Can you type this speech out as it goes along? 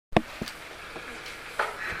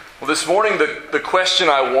Well, this morning, the question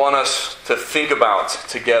I want us to think about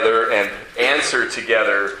together and answer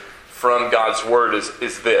together from God's Word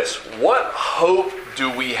is this. What hope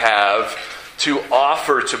do we have to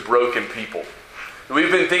offer to broken people?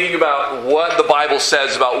 We've been thinking about what the Bible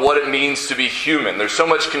says about what it means to be human. There's so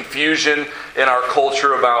much confusion in our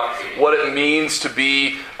culture about what it means to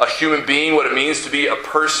be a human being, what it means to be a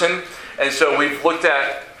person. And so we've looked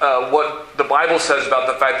at what the Bible says about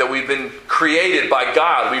the fact that we've been created by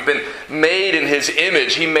God. We've been made in His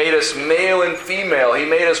image. He made us male and female. He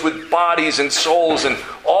made us with bodies and souls, and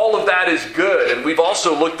all of that is good. And we've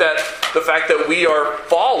also looked at the fact that we are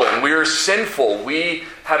fallen. We are sinful. We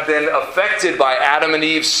have been affected by Adam and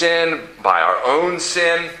Eve's sin, by our own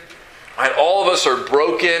sin. And all of us are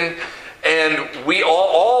broken. And we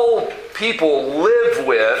all people live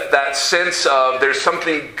with that sense of there's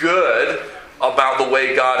something good about the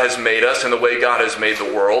way God has made us and the way God has made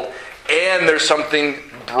the world. And there's something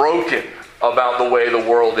broken about the way the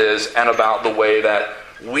world is and about the way that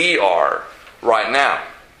we are right now.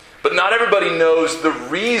 But not everybody knows the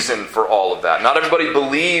reason for all of that. Not everybody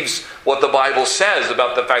believes what the Bible says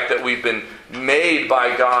about the fact that we've been made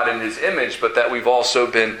by God in His image, but that we've also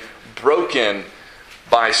been broken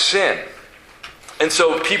by sin. And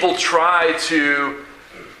so people try to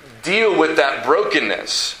deal with that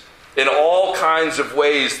brokenness in all kinds of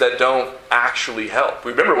ways that don't actually help.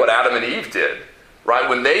 Remember what Adam and Eve did, right?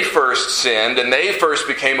 When they first sinned and they first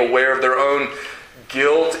became aware of their own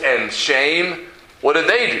guilt and shame, what did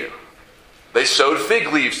they do? They sewed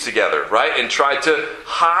fig leaves together, right? And tried to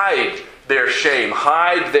hide their shame,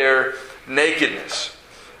 hide their nakedness.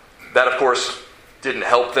 That, of course, didn't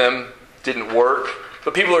help them, didn't work.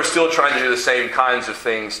 But people are still trying to do the same kinds of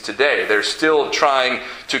things today. They're still trying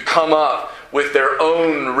to come up with their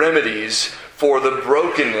own remedies for the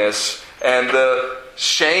brokenness and the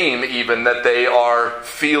shame even that they are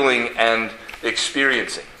feeling and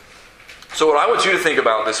experiencing. So what I want you to think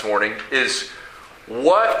about this morning is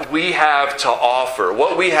what we have to offer,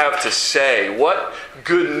 what we have to say, what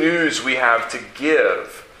good news we have to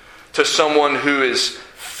give to someone who is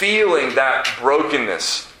feeling that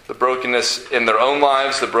brokenness, the brokenness in their own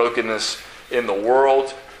lives, the brokenness in the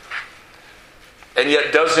world, and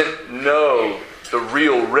yet doesn't know the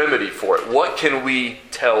real remedy for it. What can we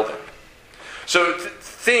tell them? So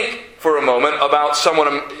think for a moment about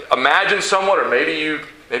someone. Imagine someone, or maybe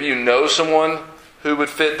you know someone who would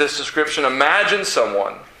fit this description. Imagine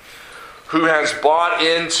someone who has bought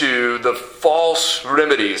into the false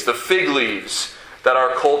remedies, the fig leaves that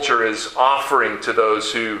our culture is offering to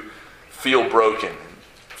those who feel broken,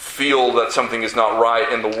 feel that something is not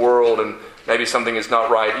right in the world, and maybe something is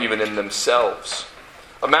not right even in themselves.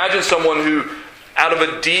 Imagine someone who, out of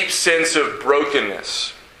a deep sense of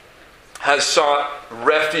brokenness, has sought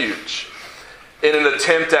refuge in an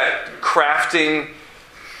attempt at crafting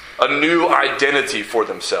a new identity for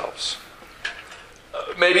themselves.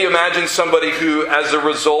 Maybe imagine somebody who, as a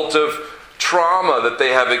result of trauma that they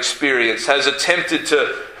have experienced, has attempted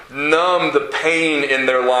to numb the pain in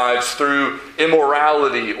their lives through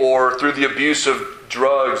immorality or through the abuse of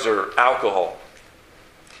drugs or alcohol.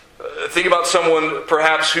 Think about someone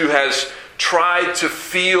perhaps who has tried to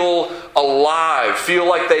feel alive, feel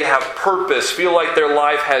like they have purpose, feel like their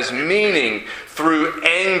life has meaning through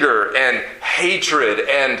anger and hatred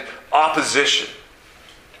and opposition.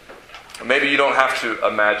 Maybe you don't have to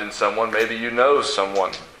imagine someone. Maybe you know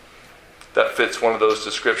someone that fits one of those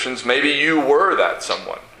descriptions. Maybe you were that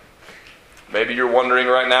someone. Maybe you're wondering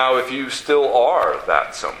right now if you still are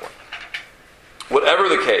that someone. Whatever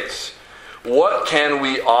the case, what can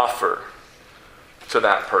we offer to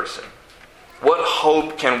that person? What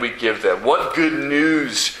hope can we give them? What good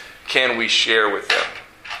news can we share with them?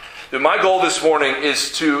 And my goal this morning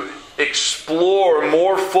is to explore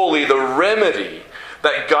more fully the remedy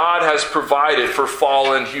that God has provided for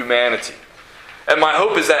fallen humanity. And my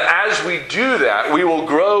hope is that as we do that, we will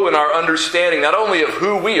grow in our understanding not only of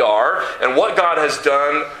who we are and what God has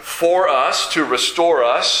done for us to restore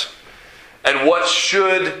us and what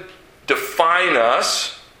should define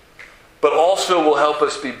us, but also will help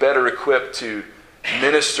us be better equipped to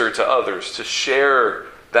minister to others, to share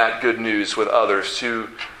that good news with others, to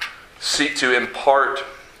seek to impart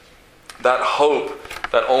that hope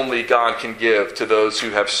that only God can give to those who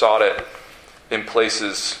have sought it in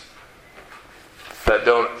places that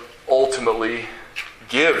don't ultimately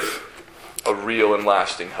give a real and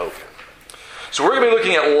lasting hope. So we're going to be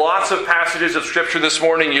looking at lots of passages of Scripture this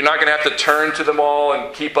morning. You're not going to have to turn to them all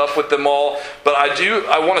and keep up with them all. But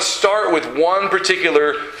I want to start with one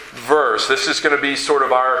particular verse. This is going to be sort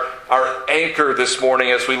of our anchor this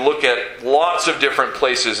morning as we look at lots of different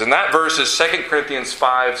places. And that verse is 2 Corinthians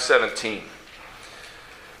 5:17.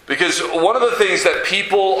 Because one of the things that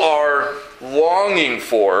people are longing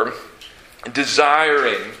for,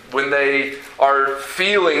 desiring, when they are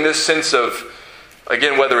feeling this sense of,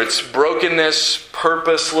 again, whether it's brokenness,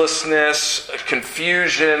 purposelessness,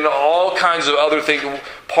 confusion, all kinds of other things,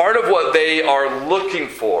 part of what they are looking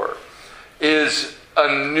for is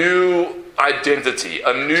a new identity,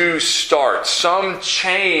 a new start, some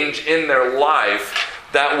change in their life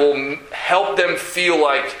that will help them feel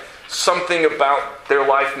like something about their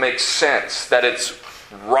life makes sense, that it's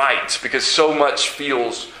right, because so much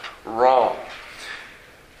feels wrong.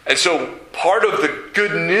 And so part of the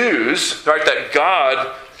good news, right, that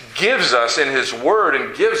God gives us in His Word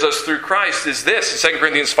and gives us through Christ is this. In 2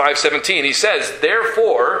 Corinthians 5:17, he says,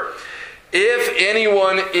 "Therefore, if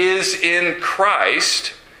anyone is in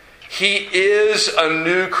Christ, he is a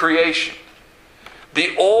new creation.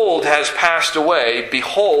 The old has passed away.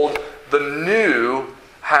 Behold, the new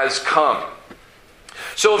has come."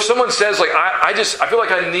 So if someone says, like, I feel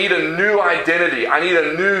like I need a new identity. I need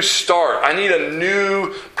a new start. I need a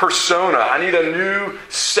new persona. I need a new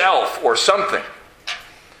self or something.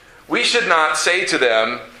 We should not say to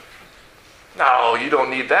them, "No, you don't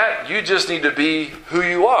need that. You just need to be who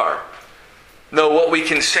you are." No, what we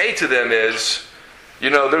can say to them is,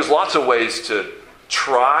 there's lots of ways to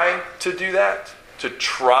try to do that, to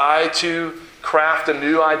try to craft a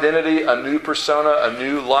new identity, a new persona, a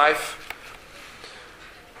new life.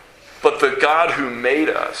 But the God who made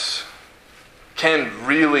us can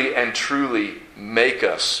really and truly make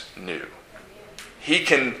us new. He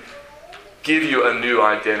can give you a new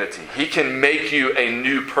identity. He can make you a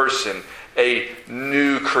new person, a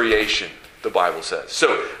new creation, the Bible says.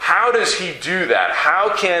 So how does He do that?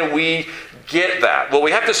 How can we get that? Well, we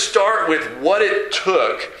have to start with what it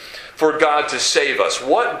took for God to save us.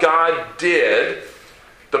 What God did,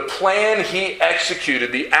 the plan He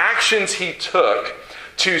executed, the actions He took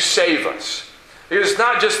to save us. It's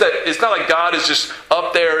not like God is just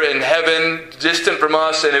up there in heaven, distant from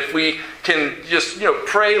us, and if we can just,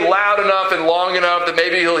 pray loud enough and long enough that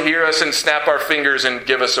maybe He'll hear us and snap our fingers and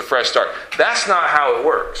give us a fresh start. That's not how it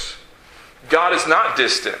works. God is not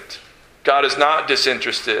distant. God is not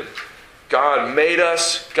disinterested. God made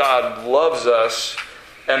us. God loves us.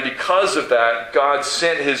 And because of that, God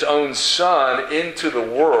sent His own Son into the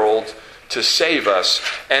world to save us.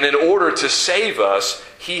 And in order to save us,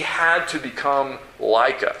 He had to become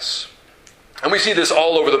like us. And we see this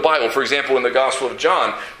all over the Bible. For example, in the Gospel of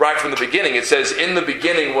John, right from the beginning, it says, "In the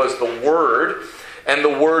beginning was the Word, and the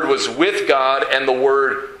Word was with God, and the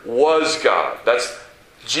Word was God." That's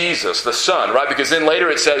Jesus, the Son, right? Because then later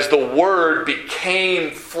it says, "The Word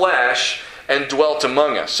became flesh and dwelt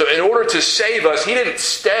among us." So in order to save us, He didn't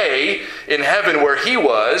stay in heaven where He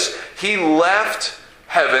was. He left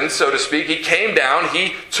heaven, so to speak. He came down.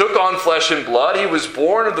 He took on flesh and blood. He was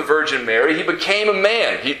born of the Virgin Mary. He became a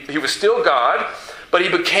man. He was still God, but He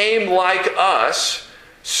became like us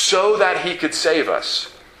so that He could save us.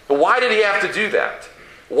 But why did He have to do that?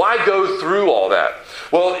 Why go through all that?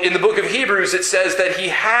 Well, in the book of Hebrews, it says that He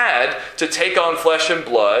had to take on flesh and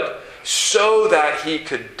blood so that He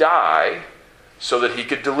could die, so that He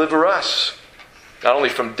could deliver us, not only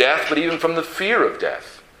from death, but even from the fear of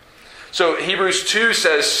death. So Hebrews 2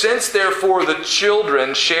 says, "Since therefore the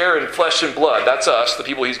children share in flesh and blood," that's us, the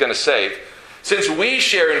people He's going to save, "since we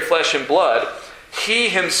share in flesh and blood, He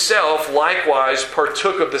Himself likewise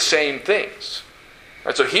partook of the same things."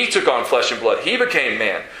 Right, so He took on flesh and blood. He became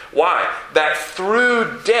man. Why? That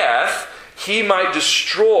through death He might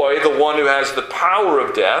destroy the one who has the power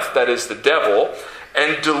of death, that is the devil,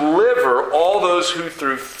 and deliver all those who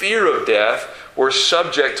through fear of death were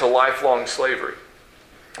subject to lifelong slavery.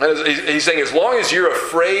 And He's saying, as long as you're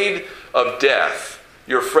afraid of death,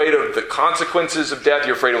 you're afraid of the consequences of death,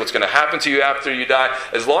 you're afraid of what's going to happen to you after you die,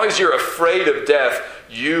 as long as you're afraid of death,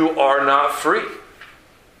 you are not free.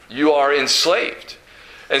 You are enslaved.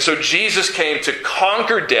 And so Jesus came to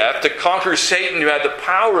conquer death, to conquer Satan who had the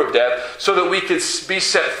power of death, so that we could be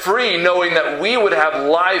set free, knowing that we would have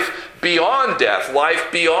life beyond death, life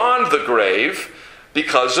beyond the grave,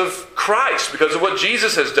 because of Christ, because of what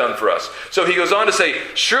Jesus has done for us. So He goes on to say,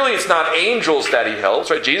 surely it's not angels that He helps,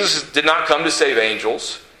 right? Jesus did not come to save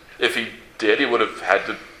angels. If He did, He would have had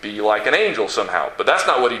to be like an angel somehow. But that's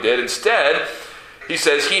not what He did. Instead, He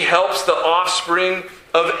says He helps the offspring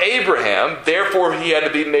of Abraham. Therefore, he had to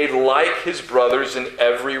be made like his brothers in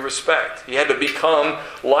every respect. He had to become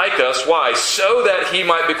like us. Why? So that he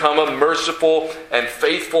might become a merciful and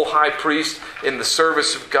faithful high priest in the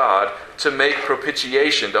service of God to make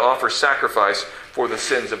propitiation, to offer sacrifice for the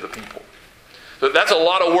sins of the people. So that's a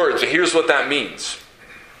lot of words. Here's what that means.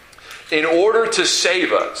 In order to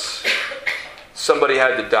save us, somebody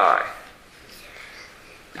had to die.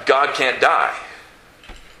 God can't die.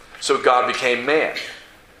 So God became man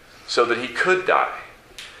so that he could die.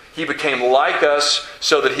 He became like us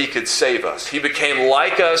so that he could save us. He became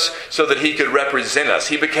like us so that he could represent us.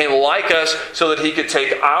 He became like us so that he could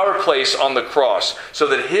take our place on the cross, so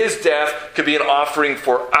that his death could be an offering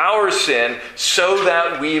for our sin, so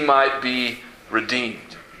that we might be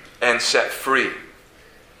redeemed and set free.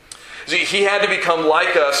 See, he had to become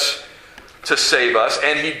like us to save us,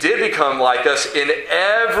 and he did become like us in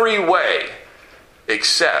every way,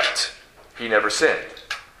 except he never sinned.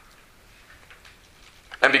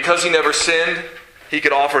 And because he never sinned, he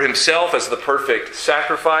could offer himself as the perfect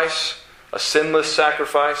sacrifice, a sinless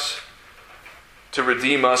sacrifice, to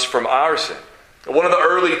redeem us from our sin. One of the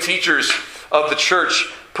early teachers of the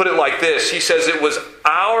church put it like this. He says, it was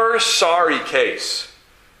our sorry case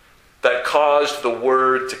that caused the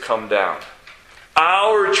word to come down.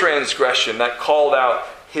 Our transgression that called out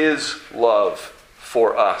his love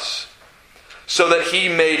for us, so that he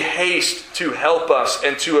made haste to help us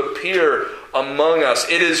and to appear among us.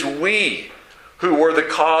 It is we who were the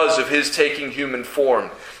cause of his taking human form,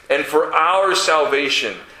 and for our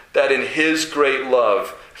salvation that in his great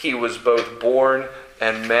love he was both born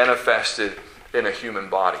and manifested in a human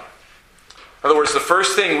body. In other words, the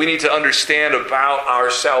first thing we need to understand about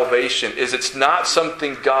our salvation is it's not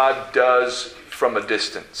something God does from a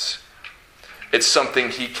distance. It's something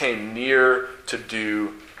he came near to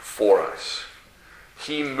do for us.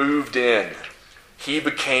 He moved in. He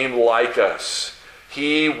became like us.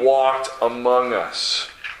 He walked among us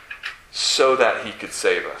so that he could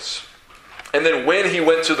save us. And then when he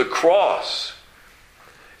went to the cross,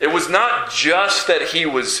 it was not just that he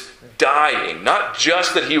was dying, not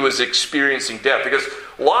just that he was experiencing death, because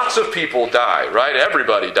lots of people die, right?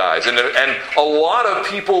 Everybody dies. And a lot of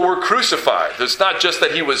people were crucified. It's not just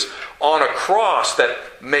that he was on a cross that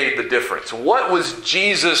made the difference. What was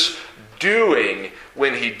Jesus doing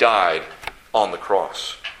when he died on the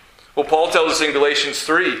cross? Well, Paul tells us in Galatians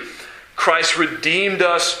 3, Christ redeemed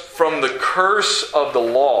us from the curse of the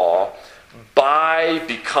law by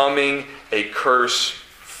becoming a curse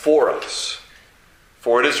for us.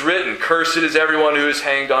 For it is written, cursed is everyone who is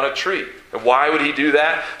hanged on a tree. And why would he do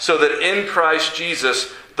that? So that in Christ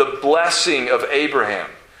Jesus, the blessing of Abraham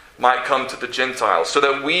might come to the Gentiles, so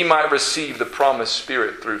that we might receive the promised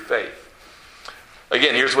Spirit through faith.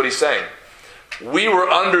 Again, here's what he's saying. We were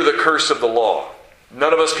under the curse of the law.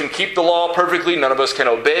 None of us can keep the law perfectly. None of us can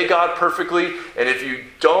obey God perfectly. And if you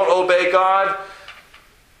don't obey God,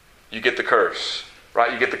 you get the curse,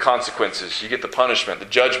 right? You get the consequences. You get the punishment, the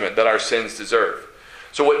judgment that our sins deserve.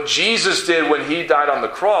 So what Jesus did when he died on the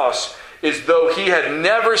cross is, though he had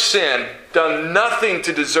never sinned, done nothing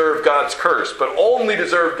to deserve God's curse, but only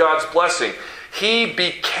deserved God's blessing, he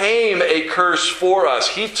became a curse for us.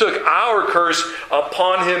 He took our curse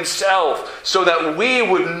upon himself so that we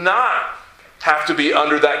would not have to be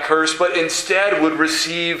under that curse, but instead would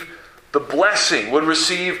receive the blessing, would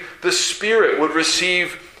receive the Spirit, would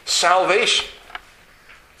receive salvation.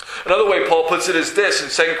 Another way Paul puts it is this in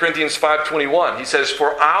 2 Corinthians 5:21. He says,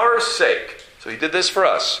 for our sake, so he did this for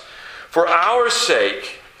us, for our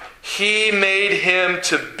sake, he made him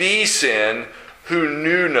to be sin who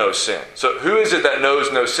knew no sin. So who is it that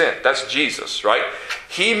knows no sin? That's Jesus, right?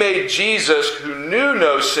 He made Jesus, who knew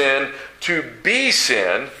no sin, to be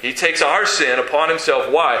sin. He takes our sin upon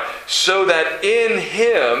himself. Why? So that in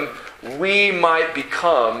him we might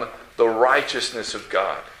become the righteousness of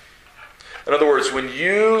God. In other words, when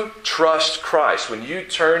you trust Christ, when you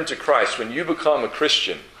turn to Christ, when you become a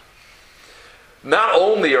Christian, not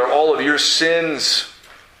only are all of your sins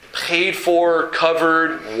paid for,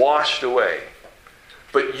 covered, washed away,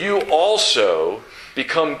 but you also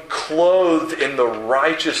become clothed in the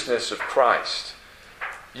righteousness of Christ.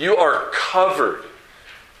 You are covered,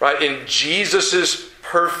 right, in Jesus'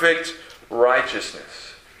 perfect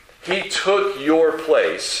righteousness. He took your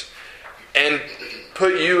place and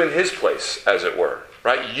put you in his place, as it were,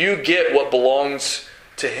 right? You get what belongs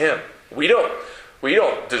to him. We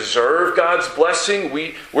don't deserve God's blessing.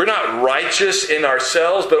 We're not righteous in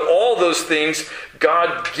ourselves, but all those things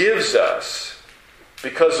God gives us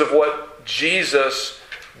because of what Jesus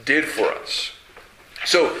did for us.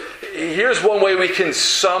 So here's one way we can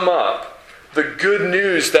sum up the good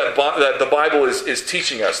news that the Bible is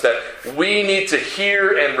teaching us, that we need to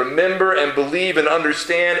hear and remember and believe and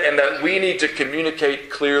understand, and that we need to communicate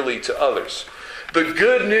clearly to others. The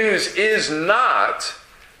good news is not,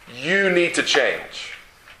 you need to change.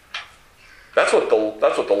 That's what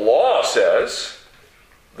the law says.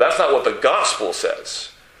 That's not what the gospel says.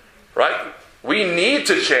 Right? We need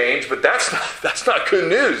to change, but that's not good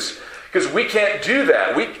news. Because we can't do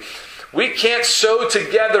that. We can't sew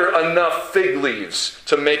together enough fig leaves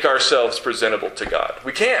to make ourselves presentable to God.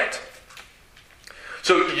 We can't.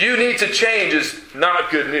 So you need to change is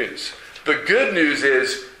not good news. The good news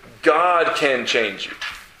is God can change you.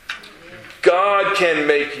 God can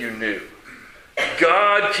make you new.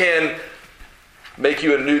 God can make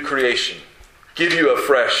you a new creation. Give you a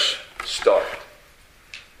fresh start.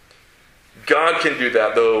 God can do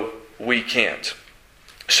that, though we can't.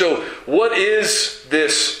 So what is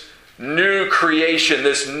this new creation,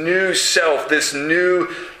 this new self, this new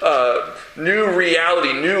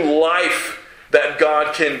reality, new life that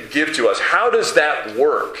God can give to us? How does that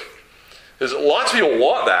work? Because lots of people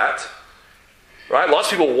want that, right?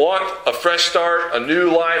 Lots of people want a fresh start, a new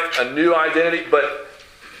life, a new identity, but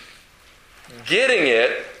getting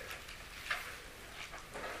it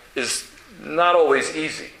is not always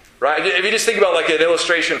easy, right? If you just think about like an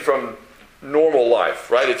illustration from normal life,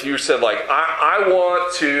 right? If you said like, I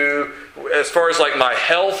want to, as far as like my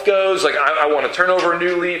health goes, like I want to turn over a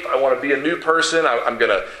new leaf, I want to be a new person, I'm going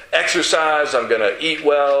to exercise, I'm going to eat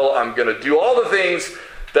well, I'm going to do all the things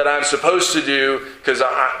that I'm supposed to do because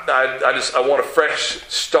I want a fresh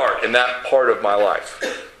start in that part of my life.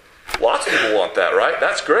 Lots of people want that, right?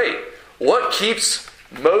 That's great. What keeps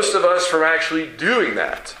most of us from actually doing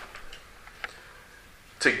that?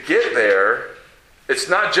 To get there, it's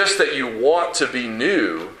not just that you want to be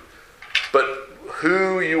new, but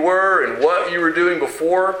who you were and what you were doing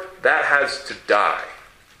before, that has to die.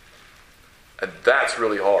 And that's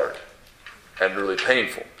really hard and really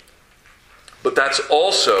painful. But that's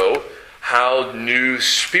also how new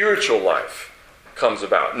spiritual life comes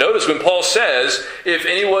about. Notice when Paul says, if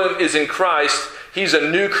anyone is in Christ, he's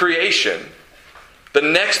a new creation. The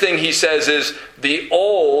next thing he says is, the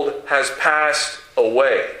old has passed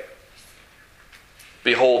away.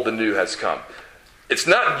 Behold, the new has come. It's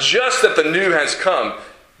not just that the new has come.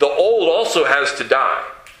 The old also has to die.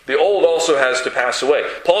 The old also has to pass away.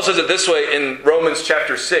 Paul says it this way in Romans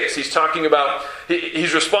chapter 6. He's talking about,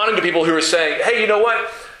 he's responding to people who are saying, hey, you know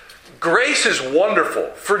what? Grace is wonderful.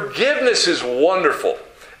 Forgiveness is wonderful.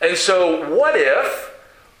 And so what if,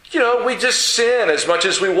 we just sin as much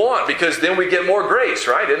as we want because then we get more grace,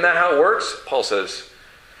 right? Isn't that how it works? Paul says,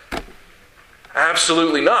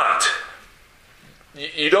 absolutely not.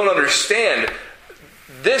 You don't understand.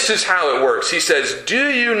 This is how it works. He says, do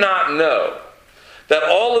you not know that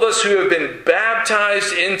all of us who have been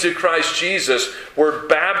baptized into Christ Jesus were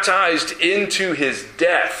baptized into his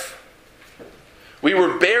death? We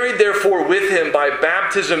were buried, therefore, with him by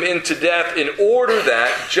baptism into death, in order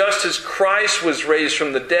that, just as Christ was raised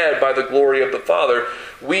from the dead by the glory of the Father,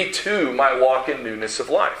 we too might walk in newness of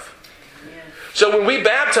life. Yeah. So when we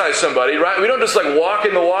baptize somebody, right, we don't just like walk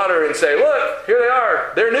in the water and say, look, here they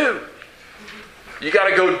are, they're new. You got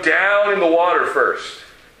to go down in the water first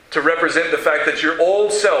to represent the fact that your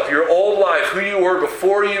old self, your old life, who you were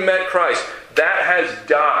before you met Christ, that has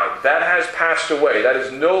died. That has passed away. That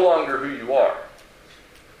is no longer who you are.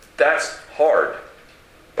 That's hard,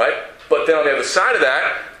 right? But then on the other side of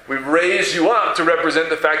that, we raise you up to represent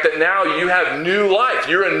the fact that now you have new life.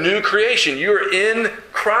 You're a new creation. You're in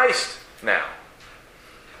Christ now.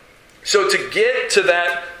 So to get to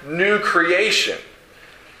that new creation,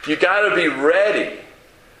 you got to be ready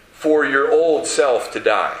for your old self to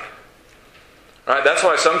die. Right? That's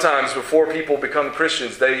why sometimes before people become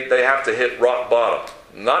Christians, they have to hit rock bottom.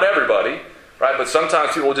 Not everybody, right? But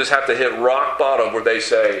sometimes people just have to hit rock bottom where they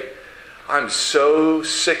say, I'm so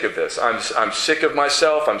sick of this. I'm sick of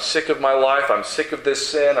myself. I'm sick of my life. I'm sick of this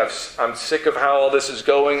sin. I'm sick of how all this is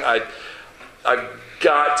going. I've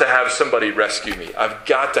got to have somebody rescue me. I've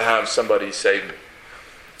got to have somebody save me.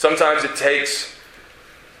 Sometimes it takes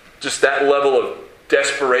just that level of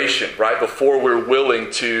desperation, right, before we're willing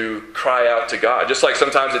to cry out to God. Just like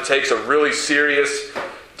sometimes it takes a really serious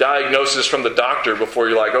diagnosis from the doctor before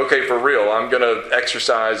you're like, okay, for real, I'm going to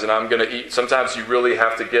exercise and I'm going to eat. Sometimes you really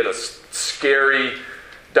have to get a scary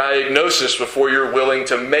diagnosis before you're willing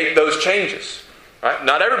to make those changes. Right?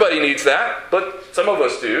 Not everybody needs that, but some of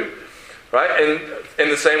us do. Right? And in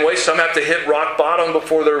the same way, some have to hit rock bottom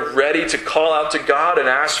before they're ready to call out to God and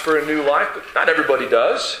ask for a new life. But not everybody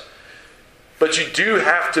does. But you do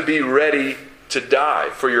have to be ready to die,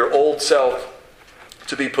 for your old self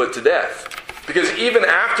to be put to death. Because even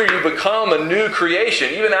after you become a new creation,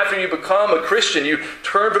 even after you become a Christian, you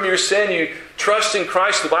turn from your sin, you trust in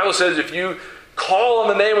Christ, the Bible says if you call on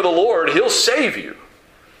the name of the Lord, He'll save you.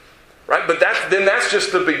 Right? But that's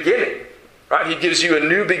just the beginning. Right? He gives you a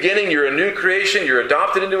new beginning, you're a new creation, you're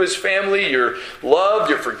adopted into His family, you're loved,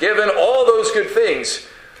 you're forgiven, all those good things.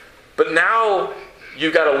 But now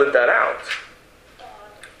you've got to live that out.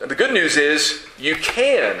 And the good news is you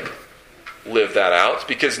can live that out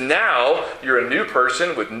because now you're a new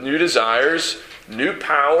person with new desires, new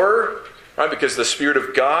power, right? Because the Spirit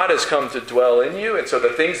of God has come to dwell in you. And so the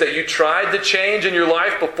things that you tried to change in your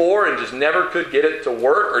life before and just never could get it to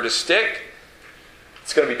work or to stick,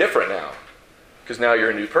 it's going to be different now. Because now you're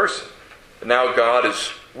a new person. And now God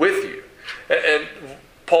is with you. And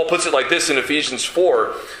Paul puts it like this in Ephesians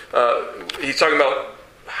 4. He's talking about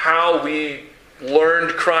how we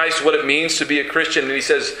learned Christ, what it means to be a Christian. And he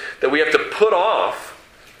says that we have to put off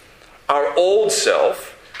our old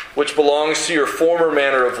self, which belongs to your former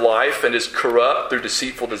manner of life and is corrupt through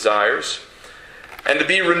deceitful desires, and to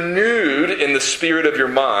be renewed in the spirit of your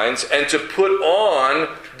minds, and to put on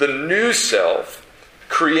the new self,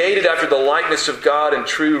 created after the likeness of God in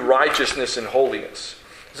true righteousness and holiness.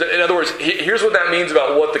 So in other words, here's what that means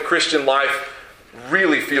about what the Christian life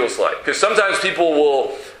really feels like. Because sometimes people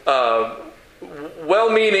will,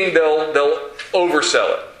 well-meaning, they'll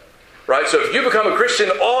oversell it. Right? So if you become a Christian,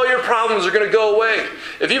 all your problems are going to go away.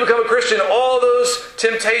 If you become a Christian, all those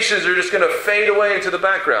temptations are just going to fade away into the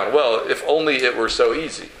background. Well, if only it were so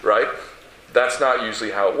easy, right? That's not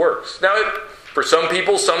usually how it works. Now, for some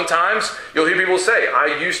people, sometimes you'll hear people say,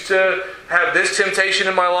 I used to have this temptation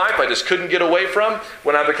in my life I just couldn't get away from.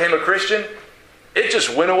 When I became a Christian, it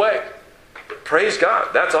just went away. Praise God.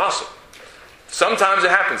 That's awesome. Sometimes it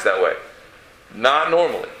happens that way. Not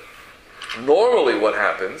normally. Normally what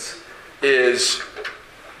happens is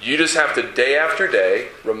you just have to day after day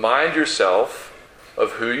remind yourself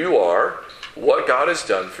of who you are, what God has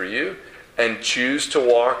done for you, and choose to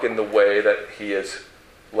walk in the way that He has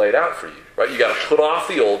laid out for you. Right? You got to put off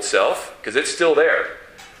the old self because it's still there.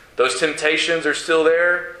 Those temptations are still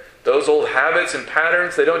there. Those old habits and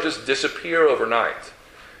patterns, they don't just disappear overnight.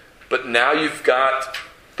 But now you've got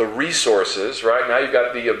the resources, right? Now you've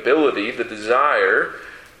got the ability, the desire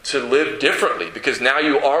to live differently because now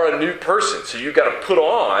you are a new person. So you've got to put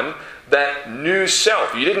on that new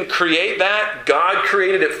self. You didn't create that. God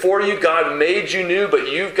created it for you. God made you new,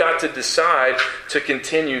 but you've got to decide to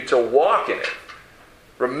continue to walk in it.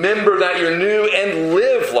 Remember that you're new and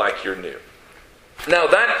live like you're new. Now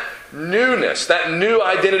that newness, that new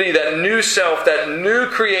identity, that new self, that new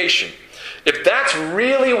creation, if that's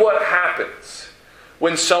really what happens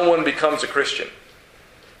when someone becomes a Christian,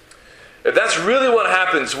 if that's really what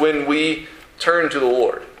happens when we turn to the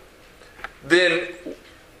Lord, then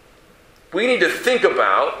we need to think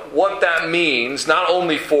about what that means not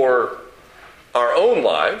only for our own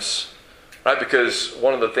lives, right? Because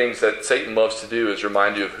one of the things that Satan loves to do is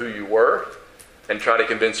remind you of who you were and try to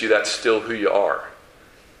convince you that's still who you are.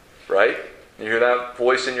 Right? You hear that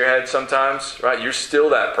voice in your head sometimes? Right? You're still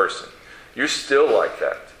that person. You're still like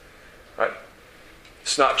that. Right?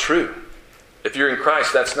 It's not true. If you're in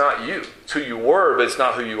Christ, that's not you. It's who you were, but it's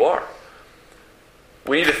not who you are.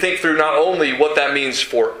 We need to think through not only what that means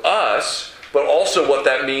for us, but also what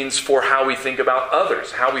that means for how we think about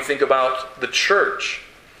others, how we think about the church.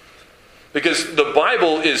 Because the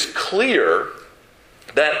Bible is clear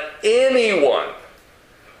that anyone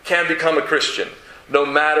can become a Christian, no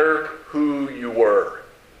matter who you were,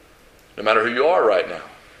 no matter who you are right now.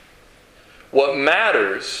 What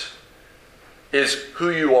matters is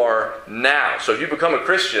who you are now. So if you become a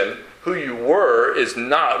Christian, who you were is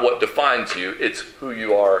not what defines you. It's who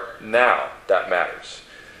you are now that matters.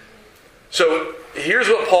 So here's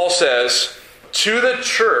what Paul says to the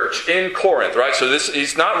church in Corinth, right? So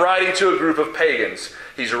he's not writing to a group of pagans.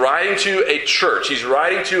 He's writing to a church. He's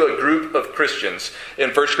writing to a group of Christians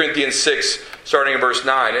in 1 Corinthians 6, starting in verse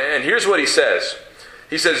 9. And here's what he says.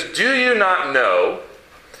 He says, "Do you not know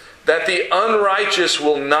that the unrighteous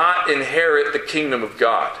will not inherit the kingdom of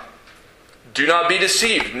God? Do not be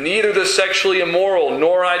deceived. Neither the sexually immoral,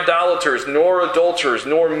 nor idolaters, nor adulterers,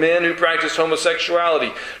 nor men who practice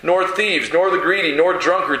homosexuality, nor thieves, nor the greedy, nor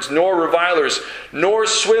drunkards, nor revilers, nor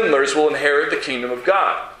swindlers will inherit the kingdom of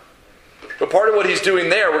God." But part of what he's doing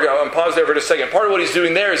there, I'm going to pause there for just a second. Part of what he's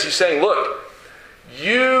doing there is he's saying, look,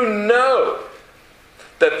 you know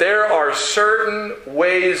that there are certain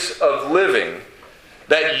ways of living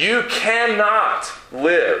that you cannot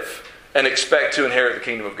live and expect to inherit the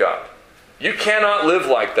kingdom of God. You cannot live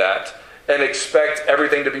like that and expect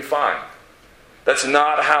everything to be fine. That's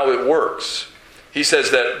not how it works. He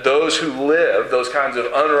says that those who live those kinds of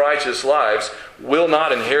unrighteous lives will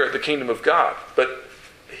not inherit the kingdom of God. But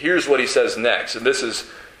here's what he says next, and this is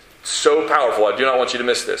so powerful. I do not want you to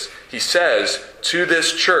miss this. He says to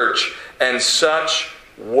this church, and such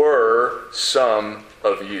were some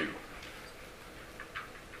of you.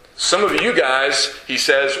 Some of you guys, he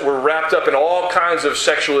says, were wrapped up in all kinds of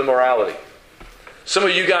sexual immorality. Some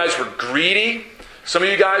of you guys were greedy. Some of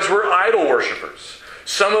you guys were idol worshipers.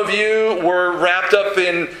 Some of you were wrapped up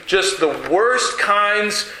in just the worst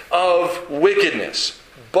kinds of wickedness.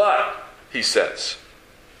 But, he says,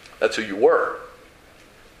 that's who you were.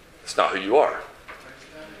 It's not who you are.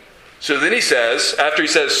 So then he says, after he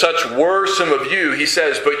says, such were some of you, he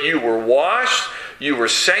says, but you were washed, you were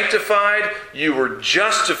sanctified, you were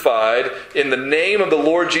justified in the name of the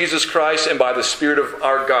Lord Jesus Christ and by the Spirit of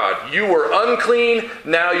our God. You were unclean,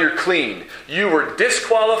 now you're clean. You were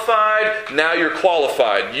disqualified, now you're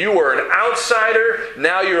qualified. You were an outsider,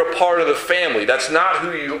 now you're a part of the family. That's not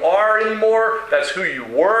who you are anymore, that's who you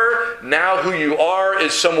were. Now who you are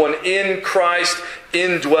is someone in Christ,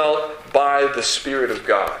 indwelt by the Spirit of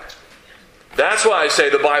God. That's why I say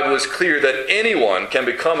the Bible is clear that anyone can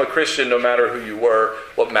become a Christian no matter who you were.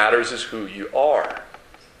 What matters is who you are.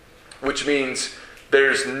 Which means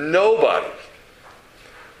there's nobody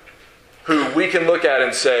who we can look at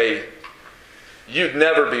and say, you'd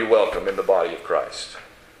never be welcome in the body of Christ.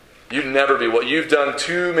 You'd never be welcome. You've done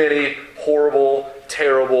too many horrible,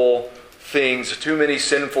 terrible things, too many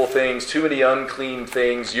sinful things, too many unclean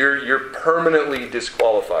things. You're permanently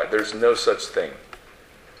disqualified. There's no such thing.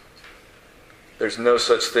 There's no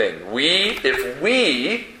such thing. If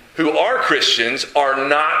we, who are Christians, are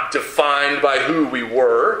not defined by who we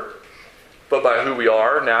were, but by who we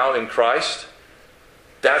are now in Christ,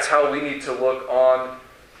 that's how we need to look on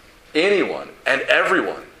anyone and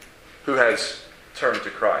everyone who has turned to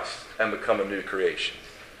Christ and become a new creation.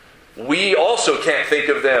 We also can't think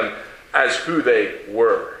of them as who they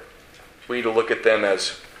were. We need to look at them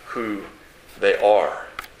as who they are.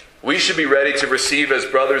 We should be ready to receive as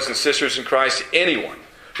brothers and sisters in Christ anyone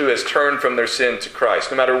who has turned from their sin to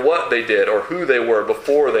Christ, no matter what they did or who they were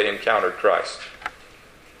before they encountered Christ.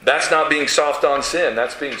 That's not being soft on sin.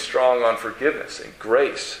 That's being strong on forgiveness and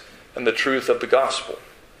grace and the truth of the gospel.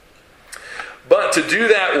 But to do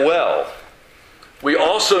that well, we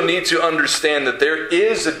also need to understand that there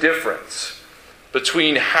is a difference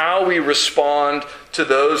between how we respond to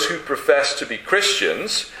those who profess to be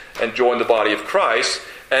Christians and join the body of Christ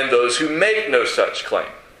and those who make no such claim.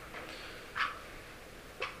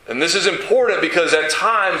 And this is important because at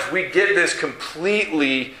times we get this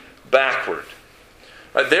completely backward.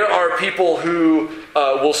 There are people who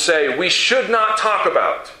will say we should not talk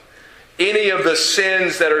about any of the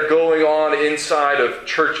sins that are going on inside of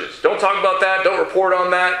churches. Don't talk about that. Don't report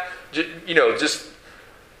on that. Just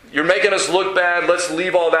you're making us look bad. Let's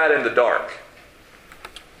leave all that in the dark.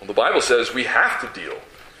 Well, the Bible says we have to deal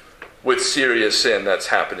with serious sin that's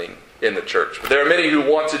happening in the church. But there are many who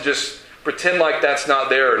want to just pretend like that's not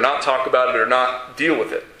there or not talk about it or not deal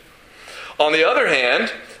with it. On the other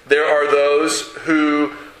hand, there are those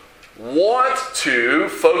who want to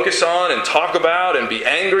focus on and talk about and be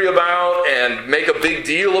angry about and make a big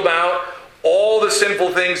deal about all the sinful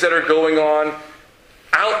things that are going on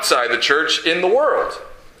outside the church in the world.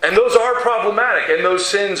 And those are problematic and those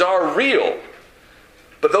sins are real.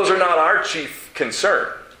 But those are not our chief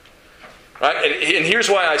concern. Right? And here's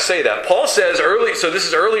why I say that. Paul says so this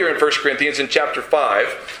is earlier in 1 Corinthians in chapter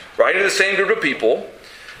 5, writing to the same group of people.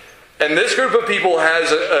 And this group of people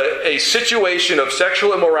has a situation of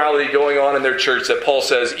sexual immorality going on in their church that Paul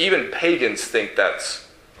says even pagans think that's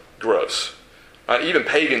gross. Even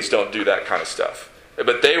pagans don't do that kind of stuff.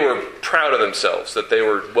 But they were proud of themselves that they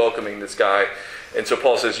were welcoming this guy. And so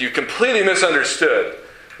Paul says, you completely misunderstood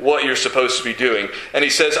what you're supposed to be doing. And he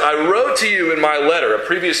says, I wrote to you in my letter, a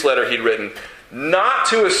previous letter he'd written, not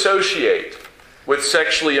to associate with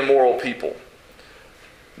sexually immoral people.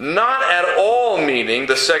 Not at all meaning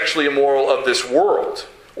the sexually immoral of this world,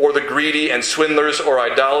 or the greedy and swindlers or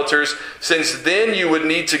idolaters, since then you would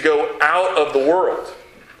need to go out of the world.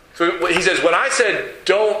 So he says, when I said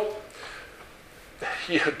don't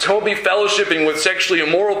be fellowshipping with sexually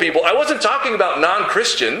immoral people, I wasn't talking about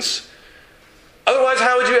non-Christians. Otherwise,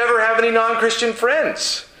 how would you ever have any non-Christian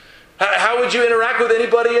friends? How would you interact with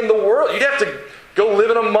anybody in the world? You'd have to go live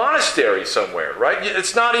in a monastery somewhere, right?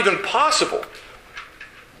 It's not even possible.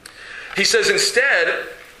 He says, instead,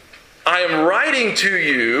 I am writing to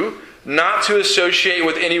you not to associate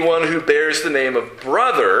with anyone who bears the name of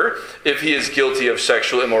brother if he is guilty of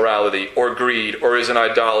sexual immorality or greed or is an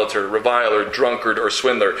idolater, reviler, drunkard, or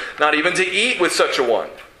swindler. Not even to eat with such a one.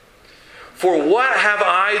 For what have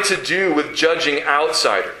I to do with judging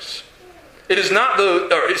outsiders? Is it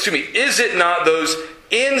not those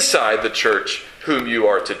inside the church whom you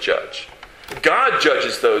are to judge? God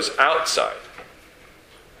judges those outside.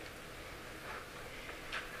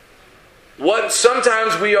 What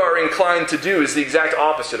sometimes we are inclined to do is the exact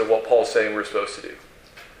opposite of what Paul's saying we're supposed to do.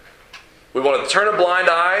 We want to turn a blind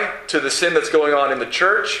eye to the sin that's going on in the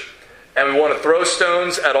church, and we want to throw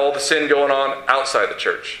stones at all the sin going on outside the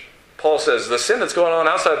church. Paul says, the sin that's going on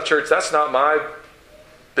outside the church, that's not my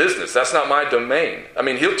business. That's not my domain. I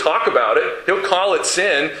mean, he'll talk about it. He'll call it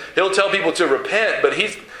sin. He'll tell people to repent, but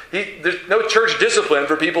there's no church discipline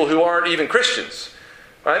for people who aren't even Christians.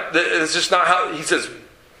 Right? It's just not how, he says,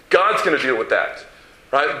 God's going to deal with that.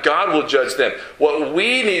 Right? God will judge them. What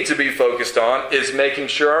we need to be focused on is making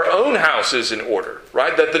sure our own house is in order.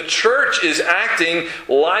 Right? That the church is acting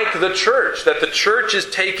like the church. That the church is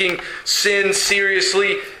taking sin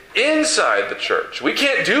seriously inside the church. We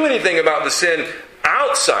can't do anything about the sin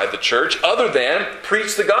outside the church other than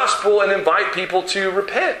preach the gospel and invite people to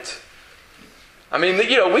repent. I mean,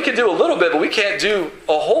 we can do a little bit, but we can't do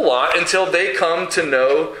a whole lot until they come to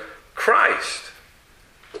know Christ.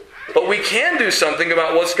 But we can do something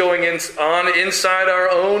about what's going on inside our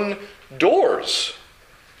own doors.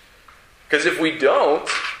 Because if we don't,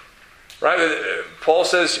 right? Paul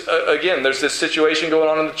says, again, there's this situation going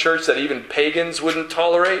on in the church that even pagans wouldn't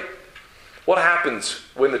tolerate. What happens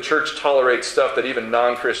when the church tolerates stuff that even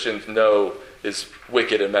non-Christians know is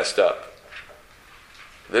wicked and messed up?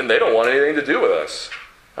 Then they don't want anything to do with us.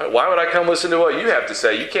 Why would I come listen to what you have to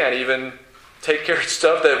say? You can't even take care of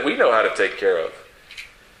stuff that we know how to take care of.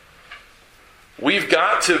 We've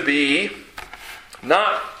got to be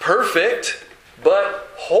not perfect, but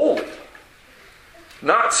holy.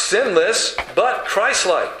 Not sinless, but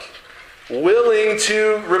Christ-like. Willing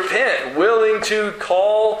to repent. Willing to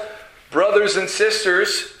call brothers and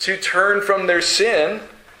sisters to turn from their sin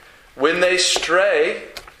when they stray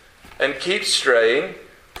and keep straying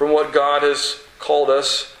from what God has called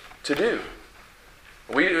us to do.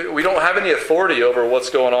 We don't have any authority over what's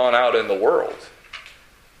going on out in the world.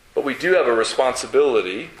 But we do have a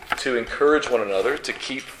responsibility to encourage one another to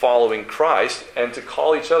keep following Christ and to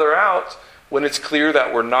call each other out when it's clear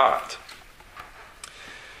that we're not.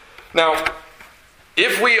 Now,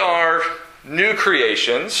 if we are new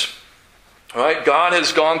creations, right, God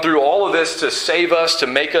has gone through all of this to save us, to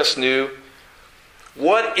make us new.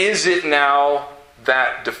 What is it now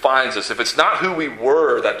that defines us? If it's not who we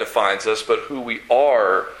were that defines us, but who we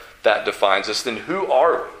are that defines us, then who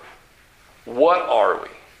are we? What are we?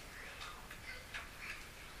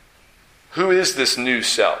 Who is this new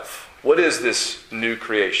self? What is this new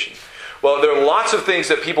creation? Well, there are lots of things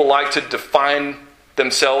that people like to define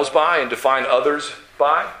themselves by and define others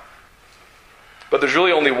by. But there's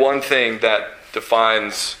really only one thing that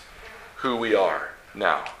defines who we are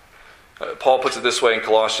now. Paul puts it this way in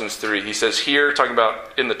Colossians 3. He says here, talking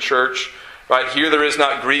about in the church, right, here there is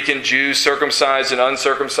not Greek and Jew, circumcised and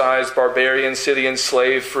uncircumcised, barbarian, Scythian,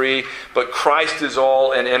 slave, free, but Christ is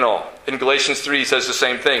all and in all. In Galatians 3 he says the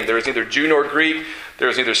same thing. There is neither Jew nor Greek, there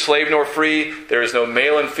is neither slave nor free, there is no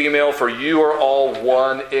male and female, for you are all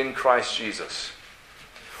one in Christ Jesus.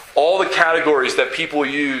 All the categories that people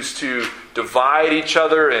use to divide each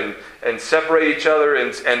other and separate each other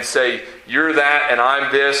and say, you're that and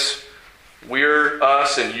I'm this, we're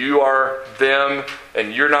us and you are them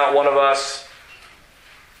and you're not one of us.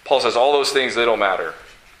 Paul says all those things, they don't matter.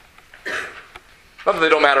 Not that they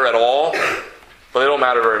don't matter at all, but they don't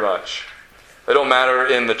matter very much. They don't matter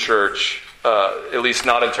in the church, at least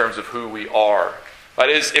not in terms of who we are. That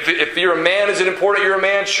is, if you're a man, is it important you're a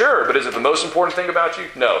man? Sure. But is it the most important thing about you?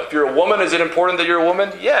 No. If you're a woman, is it important that you're a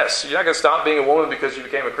woman? Yes. You're not going to stop being a woman because you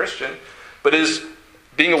became a Christian. But is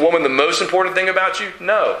being a woman the most important thing about you?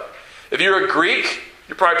 No. If you're a Greek,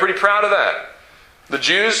 you're probably pretty proud of that. The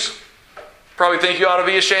Jews probably think you ought to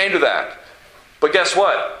be ashamed of that. But guess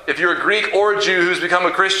what? If you're a Greek or a Jew who's become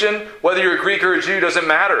a Christian, whether you're a Greek or a Jew doesn't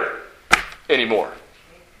matter anymore.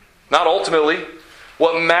 Not ultimately.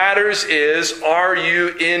 What matters is, are you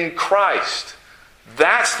in Christ?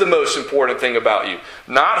 That's the most important thing about you.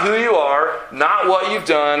 Not who you are, not what you've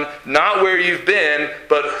done, not where you've been,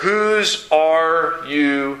 but whose are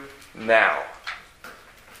you now?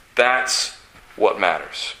 That's what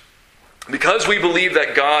matters. Because we believe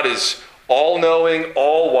that God is all-knowing,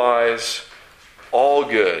 all-wise,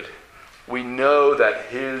 all-good, we know that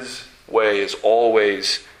His way is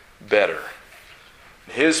always better.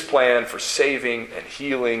 His plan for saving and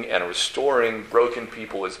healing and restoring broken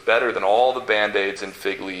people is better than all the Band-Aids and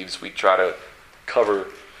fig leaves we try to cover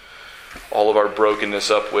all of our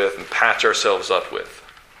brokenness up with and patch ourselves up with.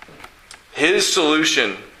 His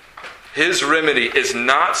solution, His remedy is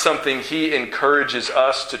not something He encourages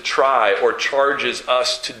us to try or charges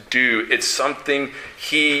us to do. It's something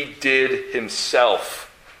He did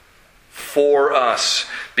Himself for us,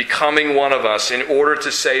 becoming one of us in order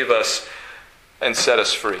to save us and set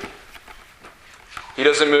us free. He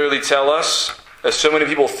doesn't merely tell us, as so many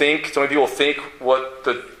people think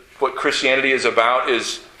what Christianity is about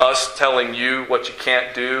is us telling you what you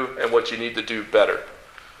can't do and what you need to do better.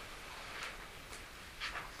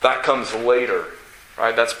 That comes later,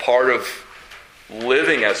 right? That's part of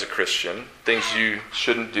living as a Christian. Things you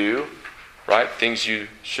shouldn't do, right? Things you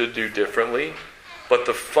should do differently. But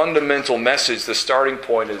the fundamental message, the starting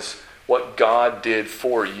point, is what God did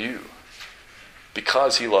for you.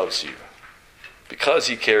 Because He loves you. Because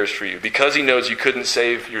He cares for you. Because He knows you couldn't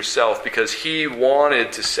save yourself. Because He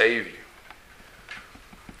wanted to save you.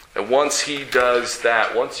 And once He does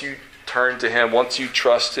that, once you turn to Him, once you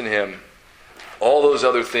trust in Him, all those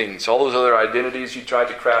other things, all those other identities you tried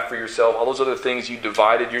to craft for yourself, all those other things you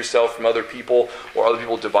divided yourself from other people, or other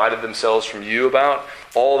people divided themselves from you about,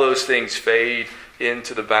 all those things fade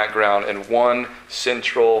into the background, and one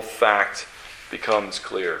central fact becomes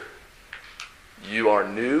clear. You are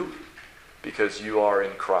new because you are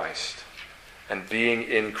in Christ. And being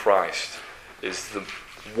in Christ is the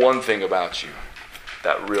one thing about you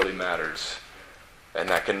that really matters, and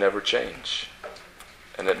that can never change.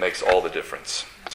 And it makes all the difference.